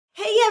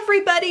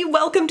everybody,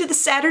 welcome to the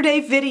Saturday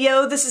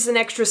video. This is an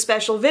extra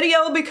special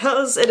video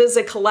because it is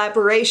a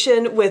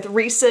collaboration with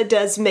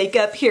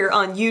RisaDoesMakeup here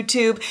on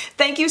YouTube.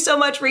 Thank you so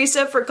much,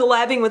 Risa, for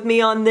collabing with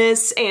me on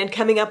this and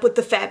coming up with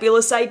the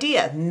fabulous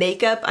idea.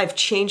 Makeup I've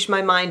changed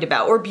my mind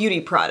about, or beauty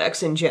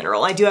products in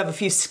general. I do have a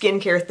few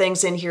skincare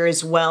things in here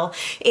as well,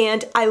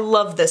 and I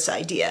love this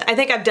idea. I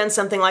think I've done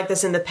something like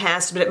this in the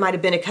past, but it might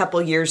have been a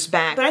couple years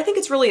back. But I think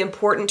it's really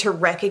important to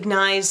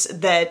recognize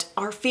that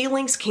our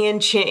feelings can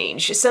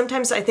change.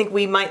 Sometimes I think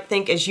we might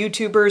think as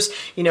YouTubers,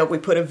 you know, we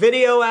put a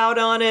video out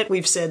on it,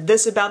 we've said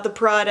this about the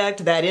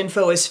product, that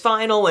info is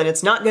final and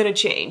it's not going to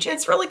change.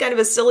 It's really kind of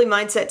a silly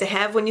mindset to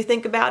have when you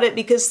think about it,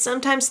 because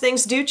sometimes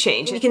things do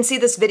change. And you can see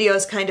this video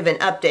as kind of an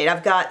update.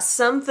 I've got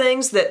some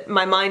things that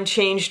my mind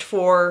changed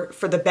for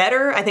the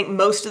better. I think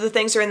most of the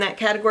things are in that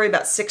category,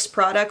 about 6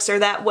 products are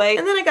that way.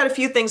 And then I got a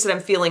few things that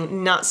I'm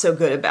feeling not so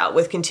good about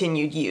with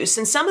continued use.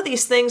 And some of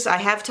these things I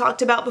have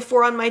talked about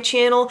before on my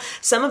channel.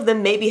 Some of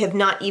them maybe have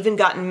not even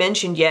gotten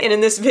mentioned yet. And in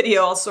this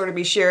video, I'll sort of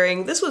be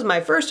sharing, this was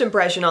my first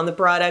impression on the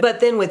product, but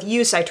then with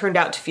use, I turned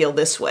out to feel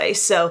this way.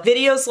 So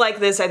videos like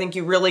this, I think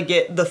you really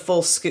get the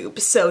full scoop.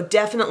 So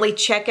definitely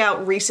check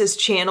out Risa's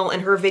channel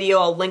and her video.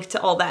 I'll link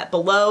to all that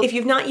below. If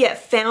you've not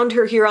yet found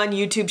her here on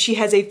YouTube, she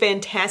has a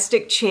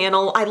fantastic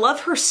channel. I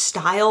love her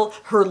style,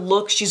 her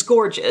look. She's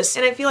gorgeous.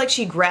 And I feel like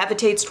she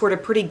gravitates toward a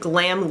pretty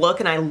glam look,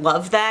 and I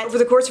love that. Over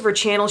the course of her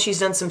channel, she's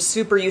done some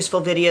super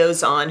useful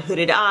videos on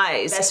hooded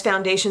eyes, best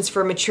foundations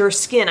for mature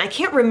skin. I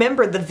can't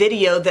remember the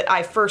video that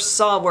I first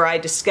saw where I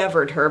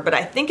discovered her, but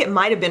I think it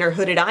might have been her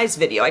hooded eyes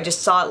video. I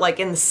just saw it like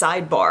in the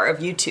sidebar of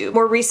YouTube.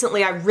 More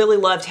recently, I really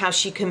loved how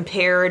she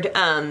compared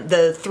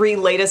the 3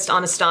 latest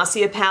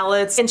Anastasia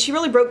palettes, and she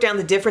really broke down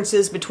the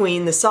differences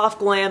between the Soft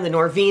Glam, the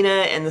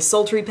Norvina, and the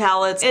Sultry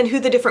palettes, and who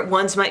the different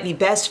ones might be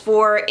best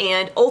for.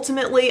 And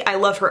ultimately, I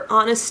love her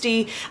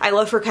honesty. I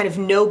love her kind of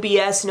no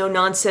BS, no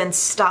nonsense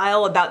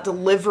style about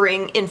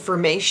delivering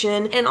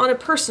information. And on a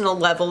personal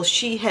level,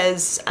 she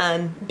has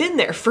been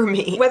there for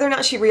me. Whether or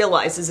not she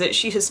realizes it,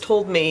 she has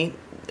told me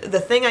the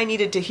thing I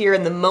needed to hear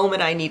in the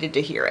moment I needed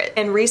to hear it.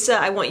 And Risa,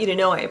 I want you to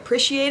know I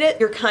appreciate it.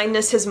 Your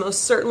kindness has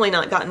most certainly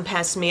not gotten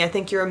past me. I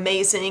think you're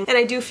amazing, and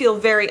I do feel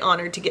very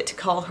honored to get to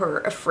call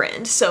her a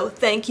friend. So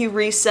thank you,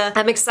 Risa.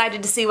 I'm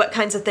excited to see what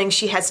kinds of things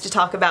she has to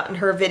talk about in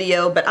her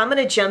video, but I'm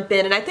gonna jump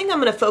in, and I think I'm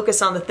gonna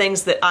focus on the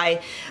things that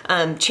I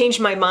changed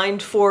my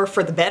mind for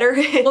the better.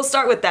 We'll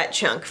start with that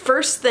chunk.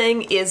 First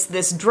thing is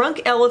this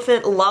Drunk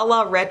Elephant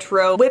Lala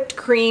Retro Whipped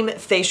Cream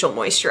Facial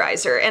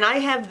Moisturizer. And I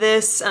have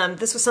this,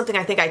 this was something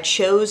I think I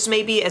chose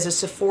maybe as a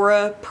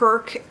Sephora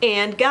perk,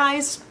 and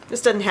guys,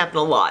 this doesn't happen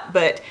a lot,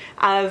 but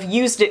I've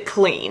used it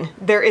clean.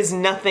 There is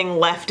nothing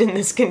left in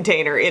this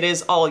container. It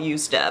is all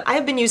used up. I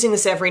have been using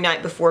this every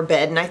night before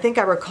bed, and I think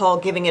I recall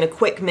giving it a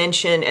quick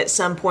mention at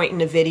some point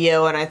in a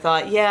video, and I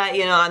thought, yeah,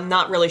 you know, I'm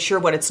not really sure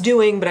what it's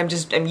doing, but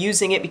I'm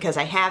using it because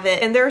I have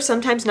it. And there are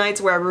sometimes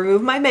nights where I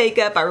remove my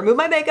makeup. I remove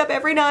my makeup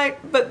every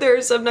night, but there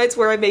are some nights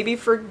where I maybe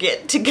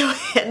forget to go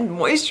ahead and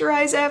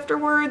moisturize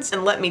afterwards.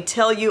 And let me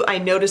tell you, I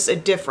notice a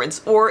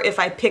difference. Or if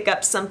I pick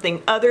up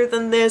something other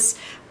than this,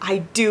 I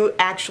do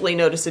actually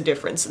notice a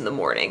difference in the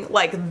morning.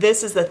 Like,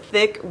 this is a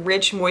thick,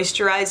 rich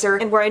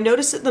moisturizer, and where I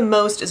notice it the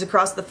most is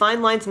across the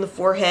fine lines in the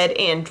forehead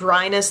and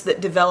dryness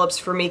that develops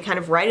for me kind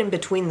of right in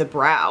between the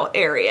brow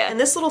area. And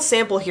this little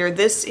sample here,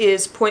 this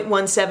is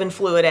 0.17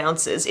 fluid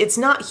ounces. It's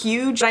not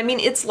huge, but I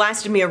mean, it's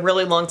lasted me a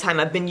really long time.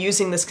 I've been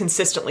using this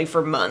consistently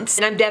for months,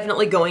 and I'm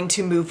definitely going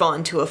to move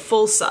on to a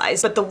full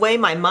size. But the way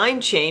my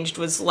mind changed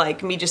was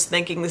like me just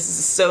thinking this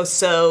is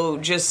so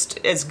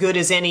just as good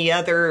as any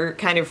other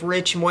kind of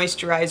rich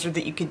moisturizer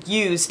that you could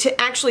use, to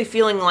actually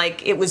feeling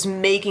like it was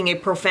making a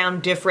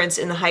profound difference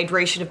in the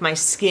hydration of my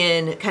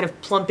skin, kind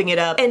of plumping it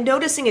up, and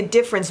noticing a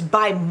difference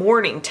by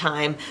morning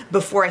time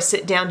before I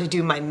sit down to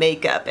do my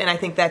makeup. And I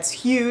think that's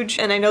huge.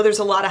 And I know there's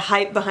a lot of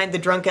hype behind the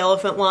Drunk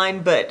Elephant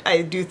line, but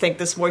I do think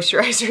this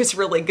moisturizer is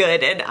really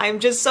good, and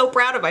I'm just so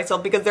proud of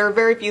myself because there are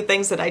very few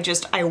things that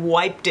I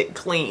wiped it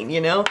clean,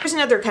 you know? There's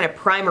another kind of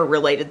primer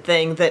related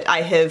thing that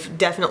I have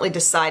definitely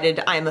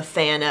decided I'm a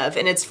fan of,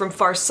 and it's from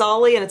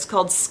Farsali, and it's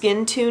called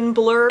Skin Tune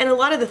Blur. And a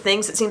lot of the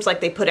things it seems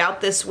like they put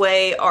out this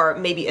way are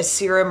maybe a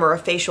serum or a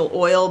facial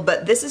oil,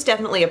 but this is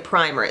definitely a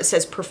primer. It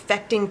says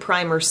Perfecting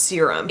Primer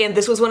Serum. And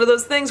this was one of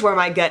those things where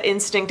my gut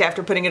instinct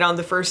after putting it on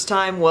the first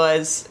time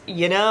was,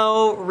 you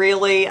know,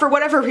 really? For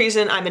whatever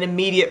reason, I'm an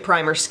immediate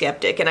primer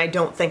skeptic, and I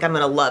don't think I'm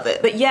gonna love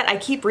it. But yet, I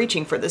keep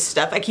reaching for this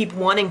stuff. I keep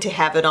wanting to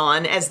have it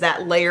on as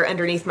that layer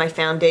underneath my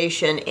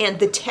foundation, and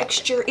the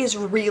texture is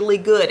really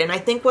good. And I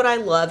think what I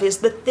love is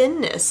the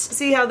thinness.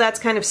 See how that's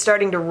kind of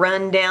starting to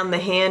run down the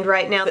hand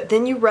right now? But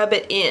then you rub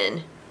it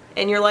in,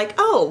 and you're like,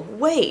 oh,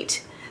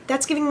 wait,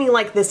 that's giving me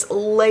like this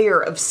layer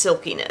of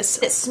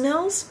silkiness. It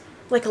smells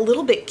like a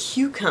little bit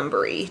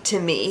cucumbery to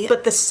me,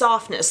 but the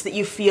softness that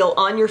you feel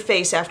on your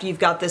face after you've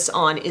got this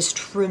on is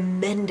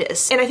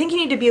tremendous. And I think you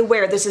need to be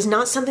aware this is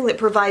not something that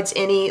provides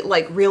any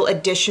like real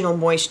additional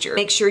moisture.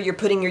 Make sure you're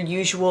putting your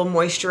usual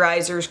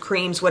moisturizers,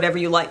 creams, whatever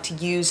you like to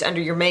use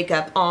under your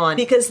makeup on,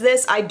 because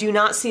this I do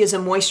not see as a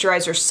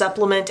moisturizer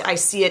supplement. I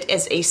see it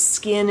as a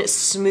skin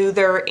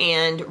smoother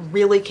and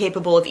really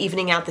capable of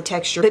evening out the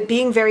texture, but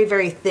being very,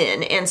 very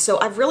thin. And so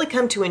I've really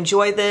come to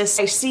enjoy this.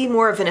 I see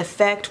more of an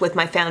effect with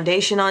my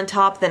foundation on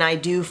top than I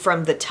do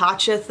from the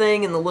Tatcha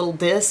thing and the little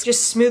disc.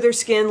 Just smoother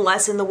skin,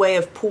 less in the way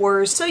of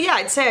pores. So yeah,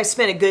 I'd say I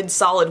spent a good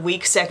solid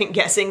week second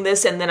guessing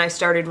this, and then I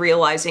started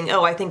realizing,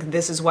 oh, I think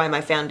this is why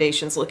my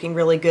foundation's looking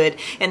really good,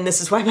 and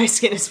this is why my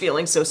skin is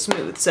feeling so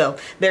smooth. So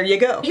there you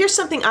go. Here's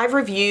something I've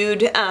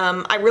reviewed.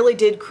 I really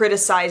did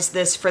criticize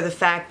this for the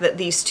fact that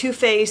these Too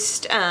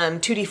Faced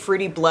Tutti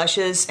Frutti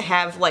blushes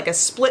have like a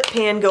split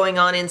pan going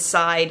on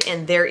inside,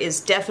 and there is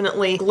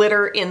definitely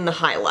glitter in the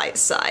highlight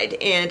side,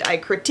 and I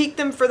critiqued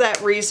them for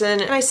that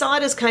reason, and I saw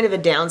it as kind of a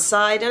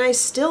downside, and I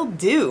still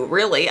do,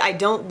 really. I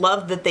don't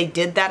love that they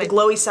did that. The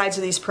glowy sides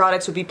of these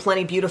products would be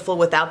plenty beautiful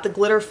without the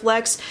glitter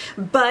flecks,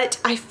 but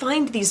I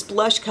find these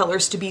blush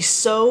colors to be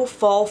so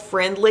fall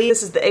friendly.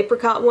 This is the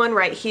Apricot one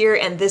right here,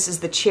 and this is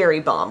the Cherry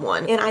Bomb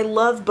one, and I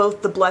love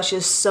both the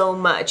blushes so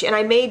much, and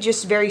I may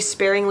just very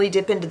sparingly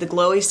dip into the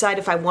glowy side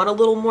if I want a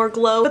little more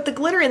glow, but the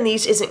glitter in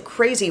these isn't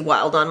crazy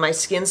wild on my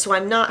skin, so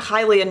I'm not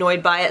highly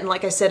annoyed by it. And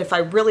like I said, if I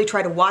really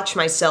try to watch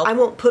myself, I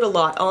won't put a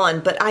lot on,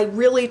 but I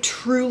really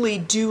truly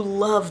do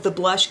love the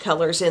blush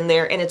colors in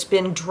there, and it's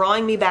been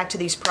drawing me back to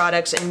these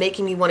products and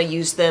making me want to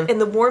use them. And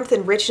the warmth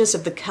and richness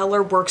of the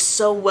color works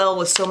so well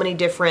with so many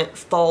different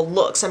fall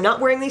looks. I'm not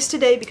wearing these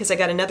today because I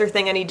got another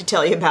thing I need to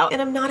tell you about,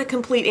 and I'm not a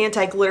complete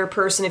anti-glitter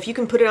person. If you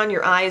can put it on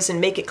your eyes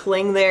and make it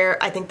cling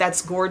there, I think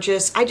that's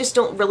gorgeous. I just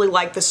don't really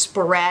like the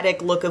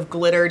sporadic look of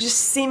glitter just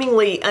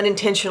seemingly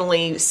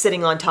unintentionally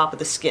sitting on top of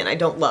the skin. I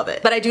don't love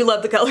it, but I do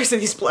love the colors of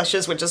these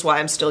blushes, which is why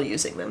I'm still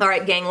using them. All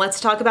right, gang, let's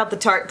talk about the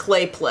Tarte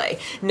Clay Play.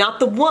 Not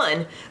the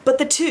one, but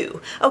the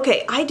two.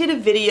 Okay, I did a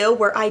video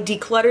where I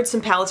decluttered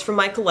some palettes from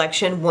my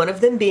collection, one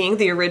of them being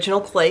the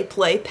original Clay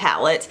Play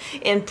palette,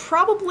 and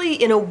probably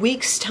in a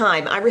week's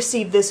time, I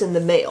received this in the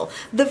mail,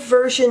 the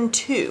version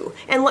 2.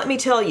 And let me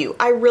tell you,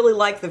 I really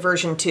like the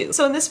version 2.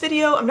 So in this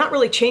video, I'm not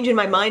really changing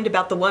my mind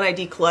about the one I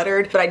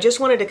decluttered, but I just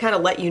wanted to kind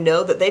of let you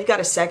know that they've got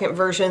a second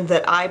version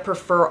that I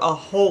prefer a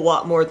whole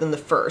lot more than the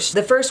first.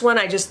 The first one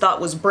I just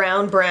thought was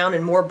brown, brown,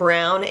 and more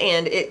brown,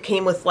 and it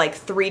came with like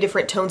 3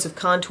 different tones of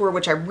contour,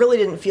 which I really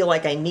didn't feel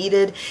like I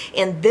needed.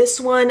 And this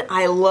one,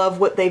 I love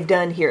what they've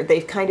done here.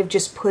 They've kind of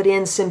just put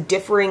in some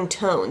differing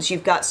tones.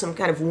 You've got some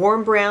kind of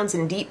warm browns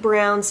and deep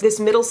browns. This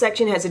middle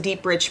section has a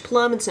deep rich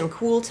plum and some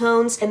cool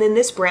tones, and then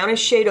this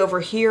brownish shade over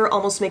here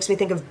almost makes me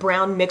think of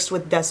brown mixed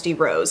with dusty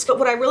rose. But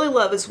what I really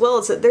love as well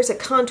is that there's a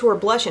contour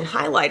blush and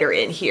highlighter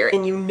in here,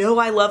 and you know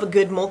I love a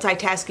good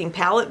multitasking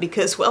palette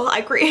because, well,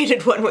 I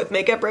created one with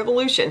Makeup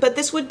Revolution. But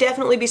this would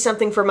definitely be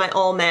something for my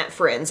all matte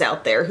friends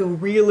out there who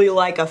really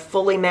like a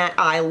fully matte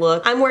eye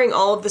look. I'm wearing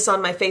all of this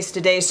on my face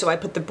today, so I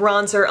put the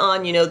bronzer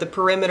on, you know, the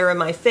perimeter of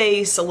my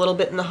face, a little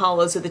bit in the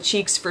hollows of the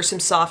cheeks for some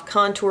soft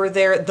contour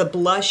there. The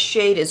blush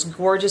shade is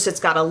gorgeous. It's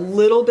got a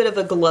little bit of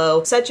a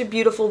glow. Such a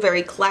beautiful,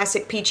 very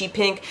classic peachy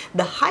pink.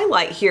 The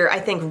highlight here I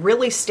think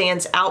really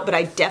stands out, but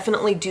I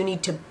definitely do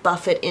need to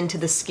buff it into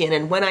the skin,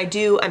 and when I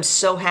do, I'm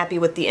so happy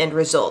with the end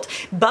result.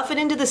 Buff it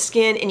into the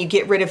skin and you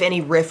get rid of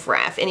any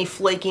riffraff, any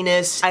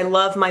flakiness. I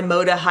love my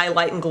Moda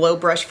Highlight and Glow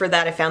brush for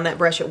that. I found that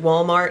brush at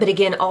Walmart. But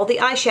again, all the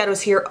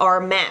eyeshadows here are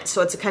matte,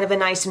 so it's a kind of a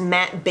nice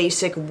matte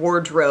basic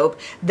wardrobe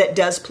that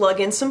does plug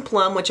in some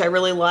plum, which I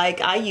really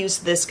like. I use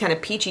this kind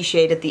of peachy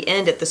shade at the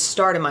end at the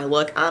start of my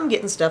look. I'm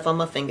getting stuff on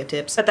my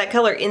fingertips. But that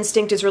color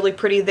Instinct is really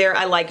pretty there.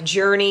 I like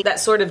Journey, that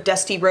sort of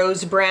dusty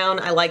rose brown.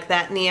 I like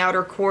that in the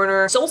outer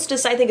corner.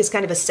 Solstice I think is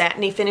kind of a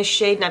satiny finish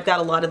shade, and I've got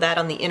a lot of that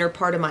on the inner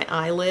part of my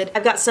eyelid.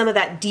 I've got some of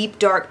that deep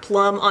dark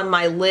plum on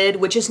my lid,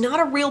 which is not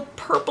a real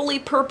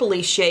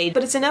purpley shade,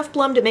 but it's enough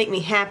plum to make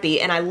me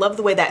happy, and I love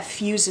the way that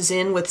fuses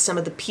in with some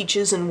of the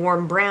peaches and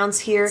warm browns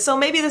here. So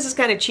maybe this is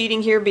kind of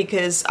cheating here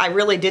because I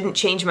really didn't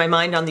change my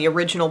mind on the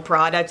original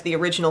product, the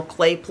original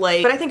Clay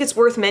Play, but I think it's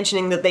worth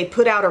mentioning that they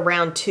put out a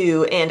round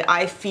 2, and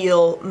I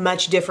feel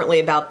much differently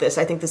about this.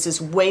 I think this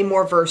is way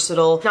more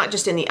versatile, not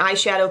just in the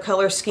eyeshadow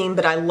color scheme,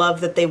 but I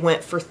love that they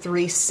went for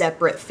 3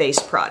 separate face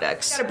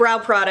products. I've got a brow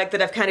product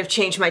that I've kind of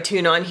changed my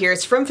tune on here.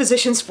 It's from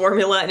Physicians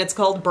Formula, and it's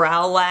called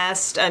Brow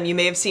Last. You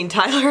may have seen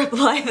Tyler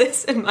apply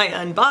this in my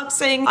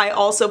unboxing. I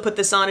also put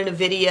this on in a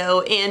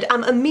video, and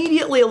I'm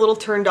immediately a little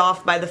turned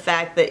off by the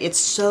fact that it's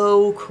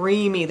so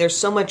creamy. There's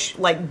so much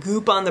like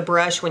goop on the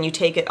brush when you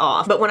take it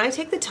off. But when I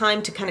take the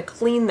time to kind of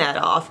clean that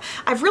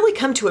off, I've really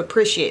come to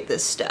appreciate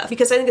this stuff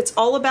because I think it's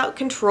all about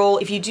control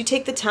if you do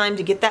take the time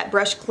to get that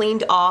brush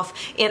cleaned off,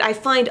 and I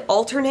find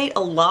alternate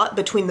a lot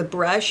between the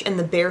brush and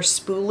the bare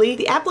spoolie.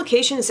 The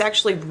application is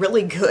actually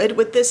really good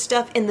with this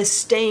stuff, and the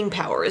staying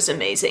power is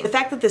amazing. The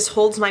fact that this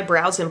holds my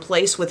brows in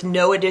place with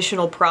no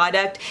additional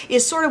product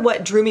is sort of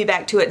what drew me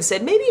back to it and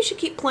said, maybe you should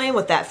keep playing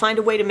with that, find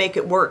a way to make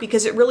it work, because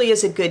because it really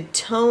is a good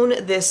tone,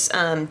 this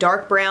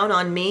dark brown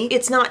on me.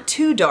 It's not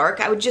too dark.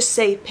 I would just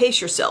say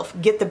pace yourself.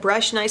 Get the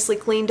brush nicely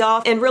cleaned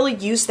off and really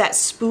use that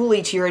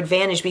spoolie to your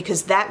advantage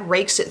because that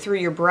rakes it through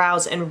your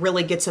brows and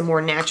really gets a more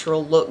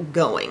natural look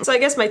going. So I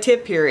guess my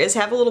tip here is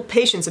have a little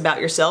patience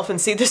about yourself and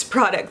see this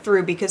product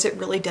through because it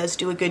really does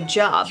do a good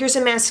job. Here's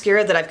a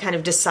mascara that I've kind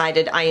of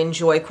decided I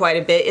enjoy quite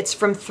a bit. It's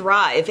from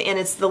Thrive and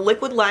it's the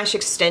Liquid Lash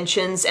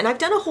Extensions, and I've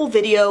done a whole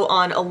video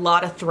on a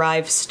lot of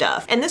Thrive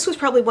stuff. And this was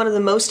probably one of the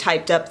most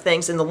hyped up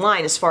things in the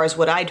line as far as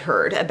what I'd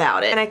heard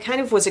about it. And I kind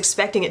of was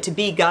expecting it to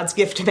be God's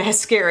gift to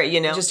mascara,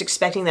 you know, just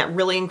expecting that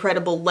really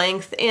incredible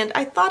length, and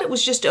I thought it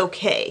was just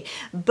okay.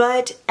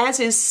 But as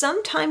is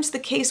sometimes the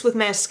case with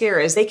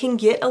mascaras, they can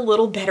get a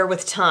little better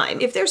with time.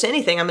 If there's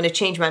anything I'm going to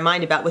change my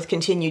mind about with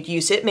continued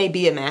use, it may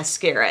be a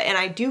mascara, and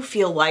I do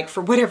feel like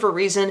for whatever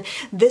reason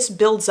this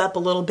builds up a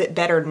little bit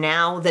better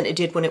now than it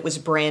did when it was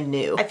brand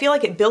new. I feel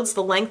like it builds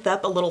the length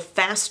up a little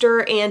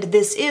faster, and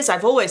this is,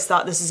 I've always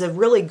thought this is a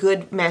really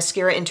good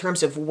mascara in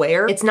terms of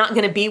wear. It's not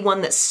going to be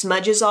one that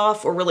smudges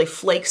off or really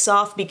flakes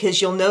off,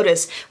 because you'll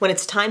notice when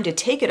it's time to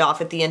take it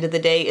off at the end of the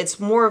day, it's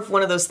more of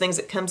one of those things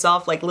that comes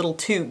off like little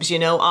tubes, you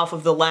know, off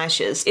of the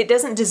lashes. It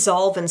doesn't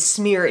dissolve and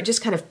smear, it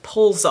just kind of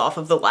pulls off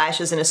of the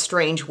lashes in a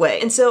strange way.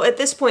 And so at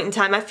this point in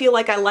time, I feel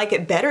like I like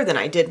it better than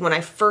I did when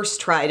I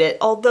first tried it.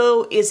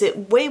 Although, is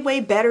it way, way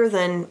better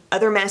than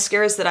other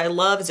mascaras that I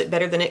love? Is it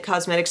better than IT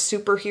Cosmetics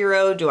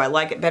Superhero? Do I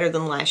like it better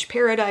than Lash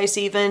Paradise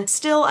even?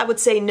 Still, I would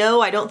say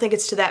no, I don't think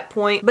it's to that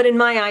point, but in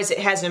my eyes it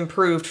has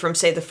improved from,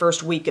 say, the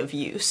first week of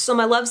use. So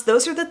my loves,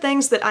 those are the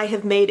things that I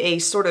have made a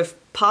sort of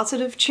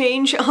positive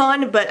change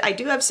on, but I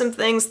do have some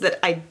things that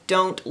I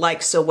don't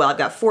like so well. I've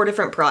got 4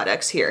 different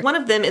products here. One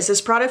of them is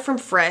this product from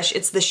Fresh.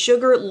 It's the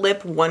Sugar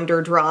Lip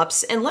Wonder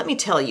Drops, and let me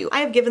tell you, I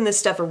have given this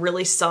stuff a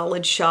really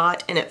solid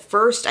shot, and at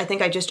first I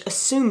think I just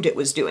assumed it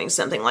was doing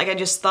something. Like I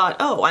just thought,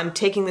 oh, I'm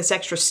taking this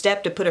extra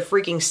step to put a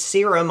freaking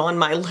serum on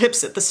my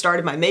lips at the start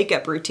of my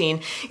makeup routine.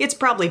 It's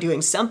probably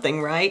doing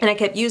something, right? And I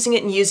kept using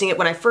it and using it.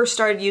 When I first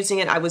started using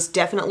it, I was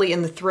definitely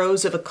in the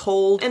throes of a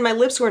cold, and my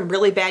lips were in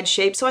really bad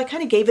shape, so I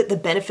kind of gave it the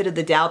benefit of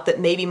the doubt that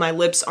maybe my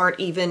lips aren't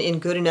even in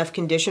good enough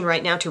condition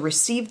right now to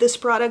receive this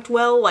product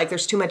well, like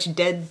there's too much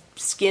dead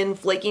skin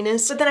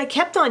flakiness. But then I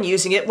kept on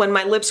using it when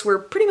my lips were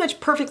pretty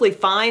much perfectly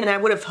fine, and I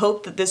would have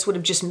hoped that this would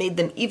have just made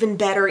them even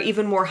better,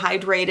 even more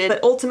hydrated.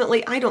 But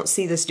ultimately, I don't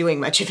see this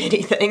doing much of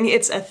anything.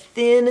 It's a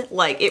thin,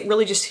 like, it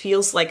really just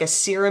feels like a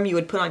serum you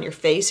would put on your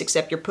face,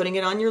 except you're putting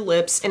it on your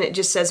lips, and it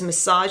just says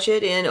massage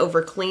it in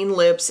over clean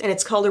lips, and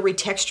it's called a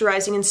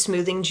retexturizing and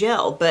smoothing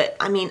gel. But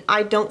I mean,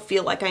 I don't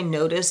feel like I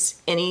notice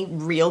any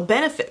real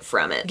benefit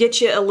from it.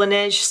 Get you a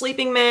Laneige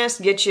sleeping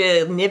mask, get you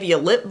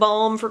Nivea lip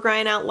balm, for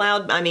crying out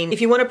loud. I mean,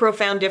 if you want a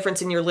profound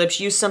difference in your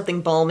lips, use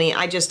something balmy.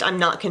 I'm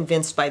not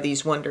convinced by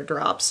these Wonder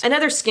Drops.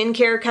 Another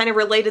skincare kind of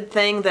related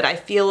thing that I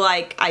feel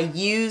like I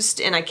used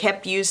and I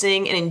kept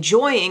using and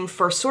enjoying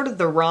for sort of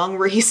the wrong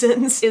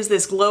reasons is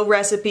this Glow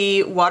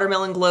Recipe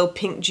Watermelon Glow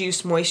Pink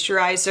Juice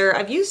Moisturizer.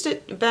 I've used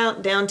it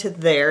about down to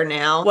there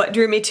now. What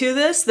drew me to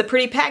this? The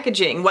pretty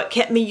packaging. What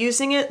kept me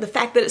using it? The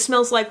fact that it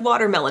smells like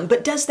watermelon.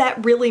 But does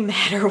that really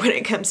matter when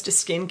it comes to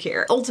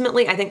skincare?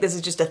 Ultimately, I think this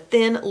is just a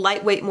thin,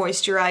 lightweight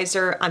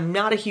moisturizer. I'm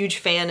not a huge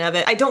fan of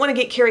it. I don't want to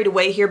get carried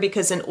away here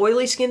because an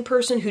oily skin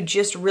person who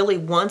just really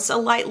wants a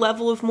light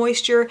level of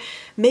moisture,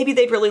 maybe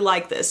they'd really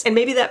like this. And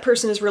maybe that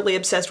person is really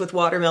obsessed with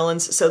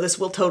watermelons, so this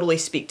will totally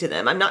speak to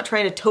them. I'm not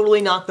trying to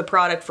totally knock the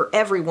product for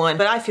everyone,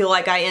 but I feel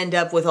like I end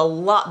up with a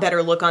lot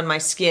better look on my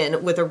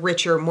skin with a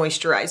richer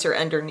moisturizer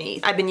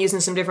underneath. I've been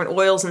using some different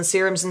oils and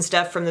serums and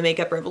stuff from the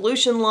Makeup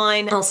Revolution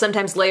line. I'll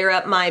sometimes layer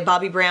up my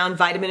Bobbi Brown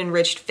Vitamin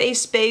Enriched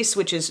Face Base,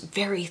 which is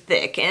very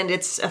thick, and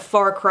it's a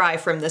far cry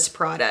from this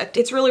product.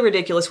 It's really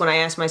ridiculous when I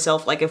ask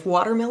myself, like, if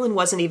watermelon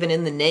wasn't even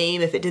in the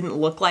name, if it didn't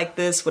look like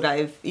this, would I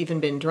have even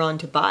been drawn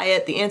to buy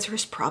it? The answer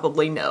is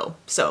probably no.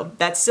 So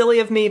that's silly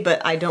of me,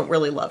 but I don't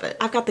really love it.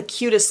 I've got the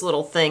cutest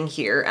little thing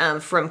here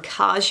from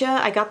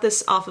Kaja. I got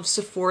this off of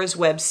Sephora's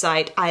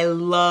website. I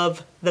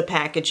love the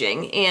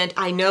packaging, and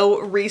I know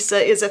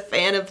Risa is a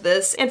fan of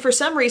this, and for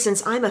some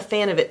reasons I'm a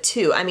fan of it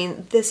too. I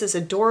mean, this is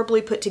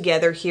adorably put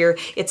together here.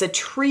 It's a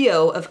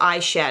trio of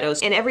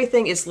eyeshadows, and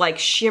everything is like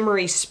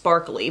shimmery,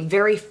 sparkly,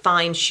 very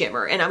fine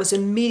shimmer, and I was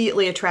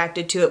immediately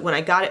attracted to it when I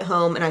got it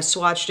home and I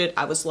swatched it.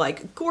 I was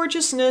like,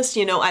 gorgeousness,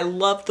 you know, I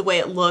loved the way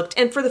it looked.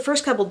 And for the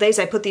first couple days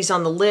I put these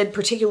on the lid,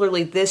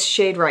 particularly this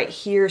shade right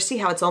here. See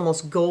how it's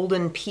almost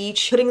golden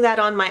peach? Putting that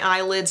on my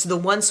eyelids, the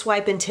one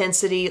swipe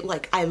intensity,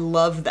 like, I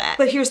love that.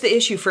 But here's the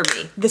issue for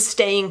me, the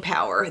staying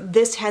power.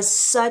 This has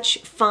such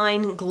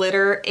fine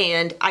glitter,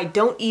 and I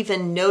don't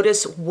even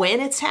notice when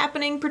it's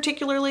happening,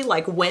 particularly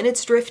like when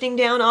it's drifting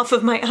down off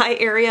of my eye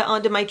area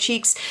onto my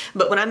cheeks.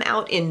 But when I'm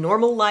out in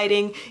normal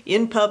lighting,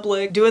 in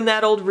public, doing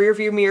that old rear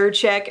view mirror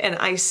check, and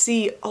I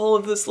see all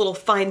of this little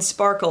fine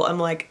sparkle, I'm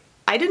like,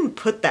 I didn't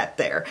put that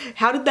there.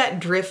 How did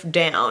that drift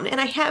down? And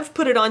I have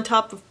put it on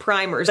top of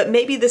primers, but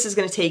maybe this is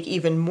going to take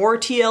even more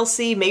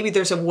TLC. Maybe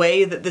there's a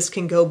way that this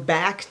can go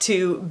back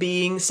to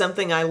being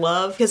something I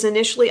love, because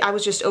initially I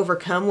was just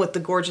overcome with the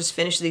gorgeous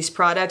finish of these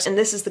products. And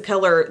this is the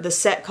color, the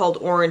set called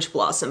Orange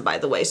Blossom, by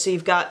the way. So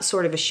you've got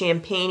sort of a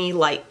champagne-y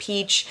light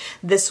peach.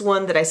 This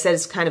one that I said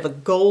is kind of a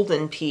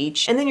golden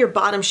peach. And then your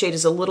bottom shade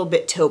is a little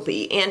bit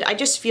taupey. And I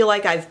just feel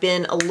like I've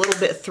been a little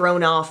bit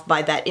thrown off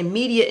by that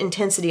immediate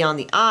intensity on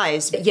the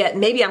eyes, yet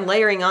maybe I'm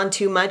layering on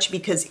too much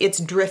because it's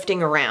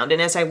drifting around.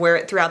 And as I wear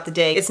it throughout the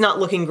day, it's not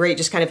looking great,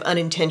 just kind of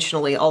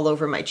unintentionally all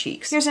over my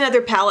cheeks. Here's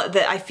another palette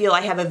that I feel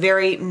I have a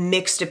very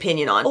mixed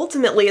opinion on.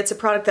 Ultimately, it's a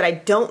product that I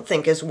don't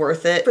think is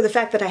worth it for the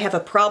fact that I have a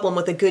problem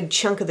with a good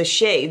chunk of the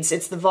shades.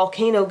 It's the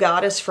Volcano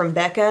Goddess from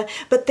Becca,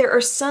 but there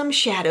are some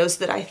shadows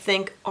that I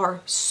think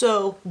are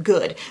so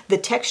good. The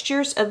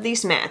textures of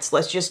these mattes,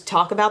 let's just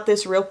talk about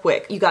this real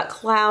quick. You got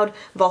cloud,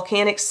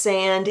 volcanic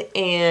sand,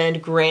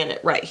 and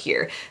granite right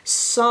here.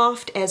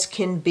 Soft as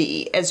can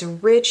be, as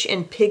rich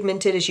and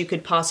pigmented as you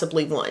could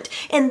possibly want.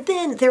 And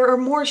then there are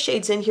more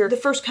shades in here. The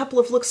first couple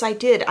of looks I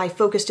did, I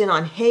focused in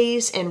on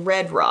haze and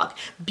red rock.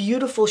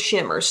 Beautiful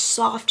shimmers,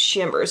 soft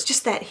shimmers,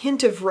 just that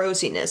hint of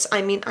rosiness.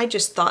 I mean, I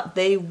just thought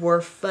they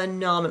were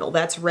phenomenal.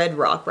 That's red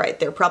rock right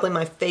there, probably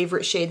my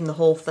favorite shade in the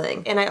whole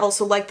thing. And I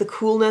also like the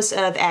coolness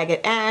of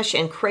Agate Ash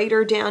and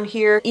Crater down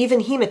here.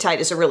 Even Hematite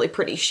is a really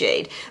pretty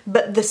shade.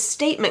 But the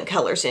statement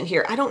colors in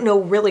here, I don't know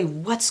really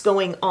what's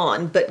going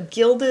on, but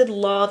Gilded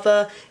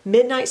Lava,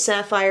 Midnight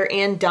Sapphire,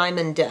 and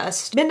Diamond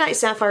Dust. Midnight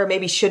Sapphire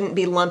maybe shouldn't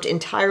be lumped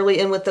entirely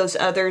in with those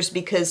others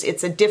because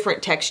it's a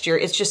different texture.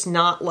 It's just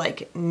not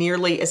like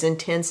nearly as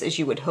intense as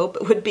you would hope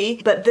it would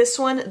be. But this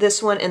one,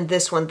 and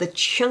this one, the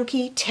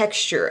chunky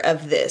texture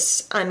of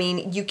this, I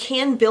mean, you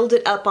can build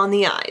it up on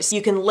the eyes.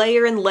 You can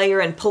layer and layer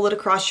and pull it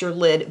across your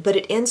lid, but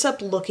it ends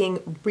up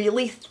looking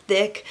really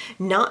thick,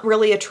 not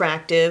really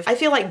attractive. I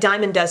feel like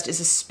Diamond Dust is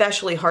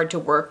especially hard to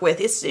work with.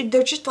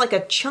 They're just like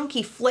a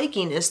chunky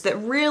flakiness that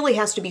really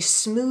has to be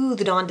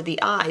smoothed onto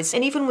the eyes.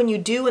 And even when you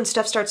do and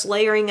stuff starts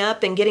layering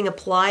up and getting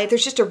applied,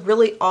 there's just a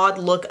really odd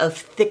look of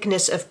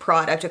thickness of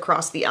product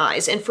across the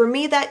eyes. And for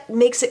me, that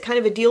makes it kind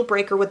of a deal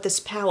breaker with this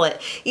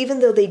palette, even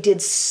though they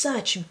did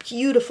such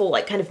beautiful,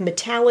 like kind of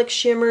metallic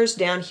shimmers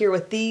down here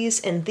with these,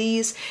 and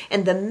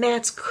the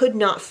mattes could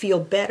not feel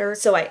better.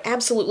 So I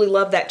absolutely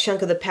love that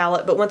chunk of the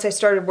palette, but once I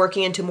started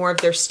working into more of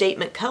their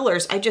statement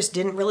colors, I just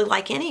didn't really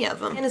like any of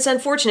them. And it's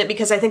unfortunate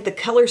because I think the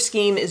color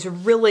scheme is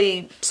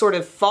really sort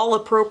of fall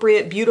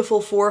appropriate,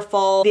 beautiful for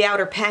fall. The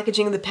outer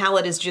packaging of the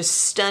palette is just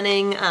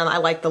stunning. I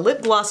like the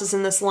lip glosses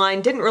in this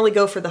line. Didn't really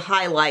go for the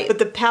highlight, but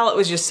the palette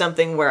was just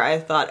something where I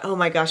thought, oh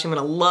my gosh, I'm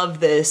gonna love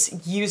this.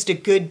 Used a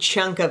good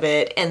chunk of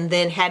it and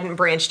then hadn't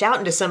branched out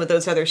into some of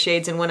those other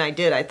shades, and when I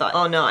did, I thought,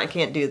 oh no, I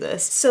can't do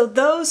this. So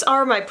those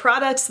are my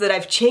products that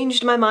I've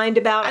changed my mind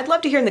about. I'd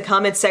love to hear in the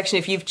comments section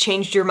if you've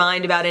changed your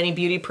mind about any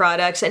beauty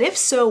products, and if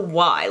so,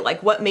 why?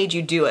 Like, what made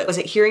you do it? Was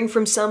it hearing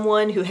from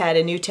someone who had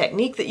a new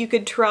technique that you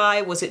could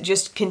try? Was it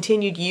just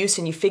continued use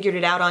and you figured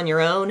it out on your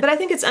own? But I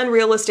think it's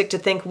unrealistic to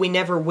think we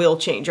never will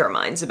change our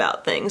minds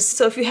about things.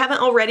 So if you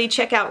haven't already,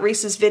 check out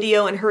Risa's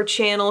video and her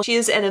channel. She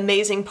is an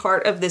amazing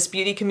part of this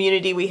beauty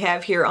community we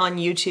have here on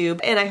YouTube,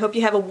 and I hope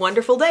you have a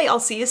wonderful day. I'll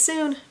see you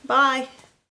soon. Bye!